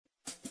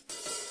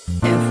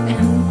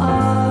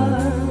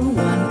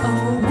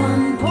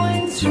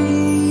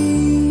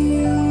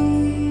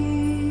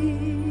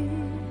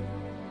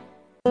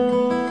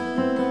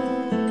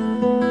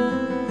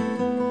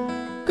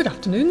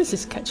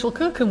this is Ketchel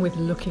Kirkham with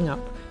Looking Up.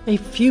 A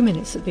few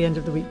minutes at the end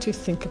of the week to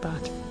think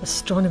about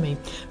astronomy.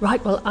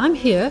 Right, well, I'm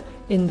here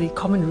in the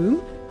common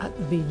room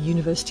at the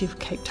University of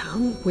Cape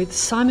Town with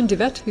Simon de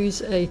Wet,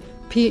 who's a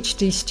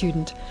PhD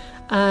student.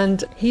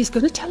 And he's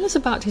going to tell us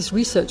about his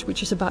research,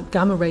 which is about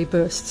gamma ray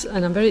bursts.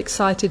 And I'm very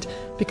excited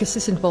because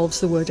this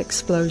involves the word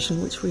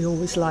explosion, which we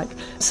always like.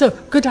 So,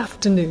 good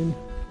afternoon.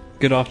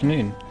 Good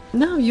afternoon.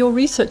 Now, your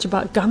research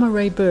about gamma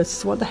ray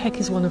bursts, what the heck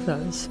is one of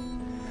those?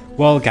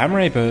 Well, gamma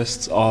ray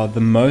bursts are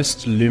the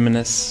most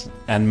luminous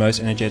and most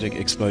energetic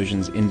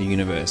explosions in the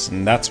universe,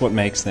 and that's what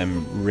makes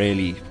them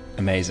really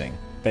amazing.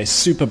 They're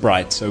super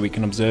bright, so we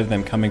can observe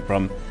them coming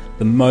from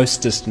the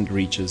most distant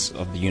reaches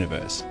of the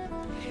universe.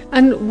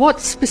 And what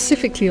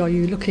specifically are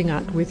you looking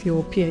at with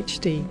your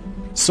PhD?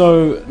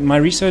 So my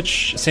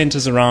research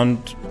centers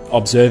around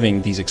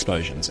observing these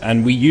explosions,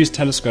 and we use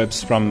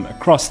telescopes from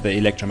across the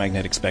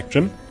electromagnetic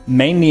spectrum,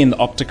 mainly in the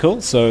optical.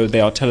 So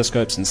there are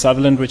telescopes in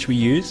Sutherland which we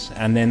use,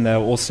 and then there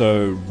are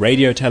also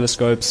radio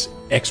telescopes,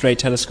 X-ray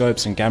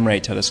telescopes and gamma ray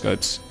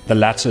telescopes, the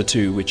latter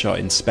two which are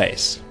in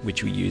space,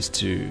 which we use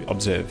to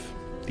observe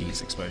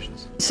these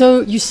explosions.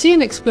 So you see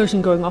an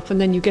explosion going off, and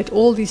then you get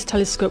all these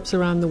telescopes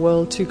around the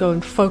world to go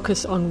and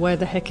focus on where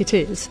the heck it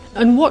is.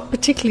 And what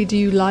particularly do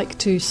you like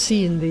to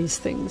see in these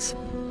things?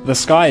 The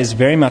sky is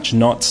very much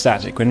not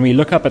static. When we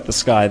look up at the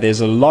sky,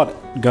 there's a lot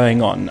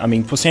going on. I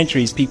mean, for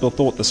centuries, people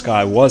thought the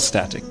sky was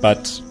static,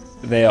 but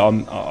there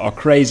are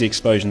crazy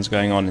explosions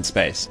going on in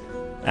space,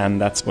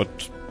 and that's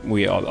what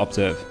we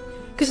observe.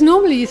 Because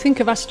normally you think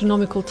of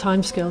astronomical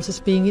timescales as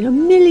being,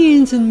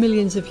 millions and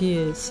millions of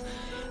years.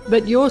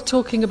 But you're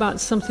talking about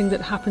something that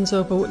happens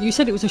over, you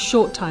said it was a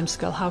short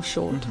timescale. How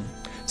short?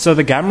 Mm-hmm. So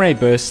the gamma ray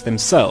bursts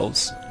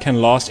themselves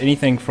can last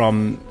anything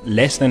from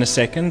less than a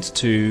second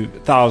to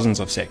thousands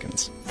of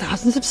seconds.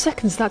 Thousands of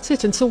seconds, that's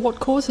it. And so what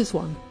causes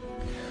one?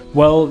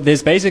 Well,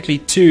 there's basically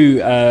two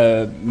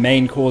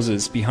main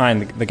causes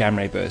behind the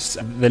gamma ray bursts.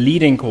 The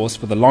leading cause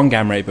for the long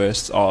gamma ray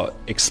bursts are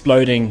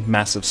exploding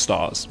massive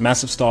stars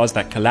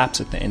that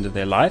collapse at the end of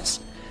their lives.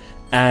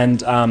 And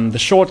the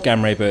short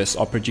gamma ray bursts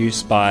are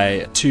produced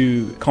by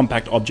two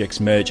compact objects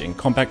merging.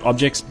 Compact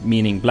objects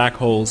meaning black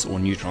holes or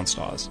neutron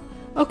stars.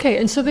 Okay,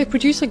 and so they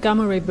produce a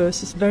gamma ray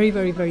burst, this very,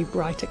 very, very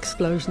bright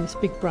explosion, this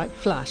big bright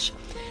flash.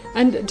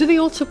 And do they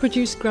also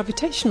produce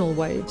gravitational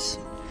waves?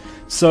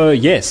 So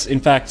yes, in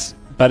fact,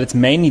 but it's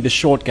mainly the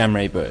short gamma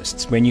ray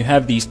bursts. When you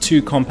have these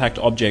two compact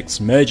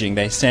objects merging,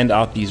 they send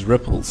out these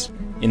ripples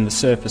in the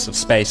surface of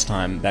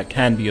space-time that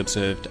can be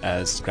observed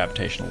as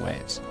gravitational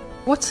waves.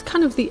 What's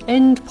kind of the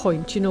end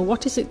point?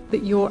 What is it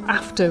that you're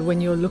after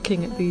when you're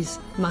looking at these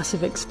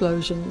massive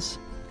explosions?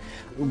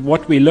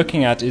 What we're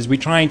looking at is we're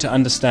trying to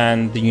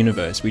understand the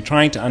universe. We're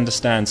trying to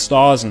understand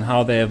stars and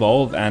how they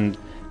evolve and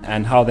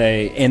how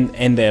they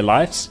end their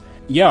lives.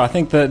 Yeah, I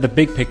think the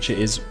big picture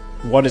is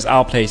what is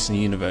our place in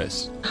the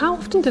universe. How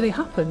often do they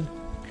happen?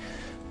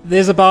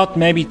 There's about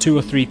maybe 2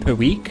 or 3 per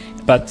week,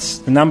 but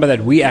the number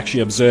that we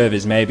actually observe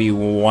is maybe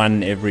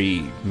 1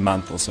 every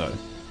month or so.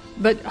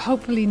 But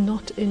hopefully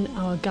not in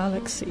our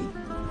galaxy.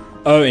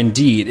 Oh,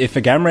 indeed. If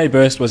a gamma ray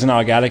burst was in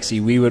our galaxy,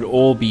 we would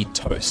all be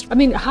toast. I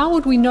mean, how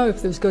would we know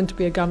if there was going to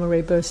be a gamma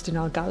ray burst in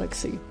our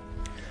galaxy?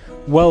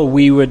 Well,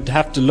 we would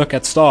have to look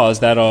at stars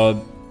that are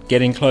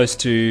getting close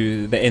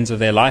to the ends of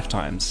their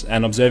lifetimes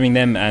and observing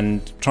them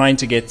and trying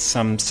to get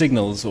some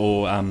signals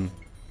or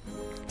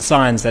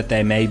signs that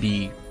they may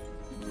be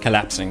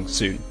collapsing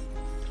soon.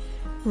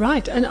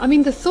 Right, and I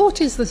mean, the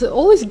thought is there's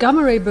always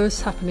gamma ray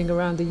bursts happening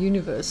around the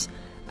universe.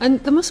 And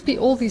there must be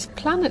all these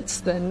planets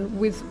then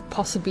with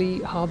possibly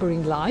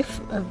harbouring life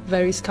of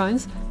various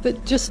kinds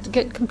that just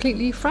get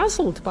completely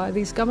frazzled by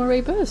these gamma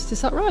ray bursts.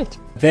 Is that right?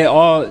 There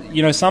are,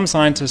 some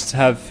scientists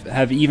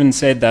have even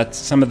said that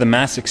some of the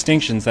mass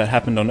extinctions that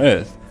happened on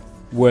Earth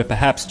were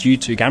perhaps due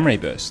to gamma ray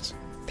bursts.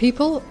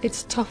 People,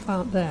 it's tough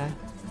out there.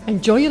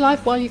 Enjoy your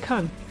life while you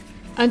can.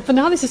 And for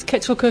now, this is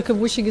Ketchel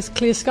Kirkham wishing us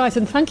clear skies.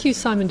 And thank you,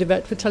 Simon de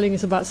Wet, for telling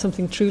us about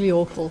something truly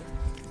awful.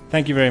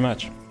 Thank you very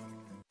much.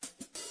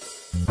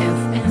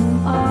 Yes.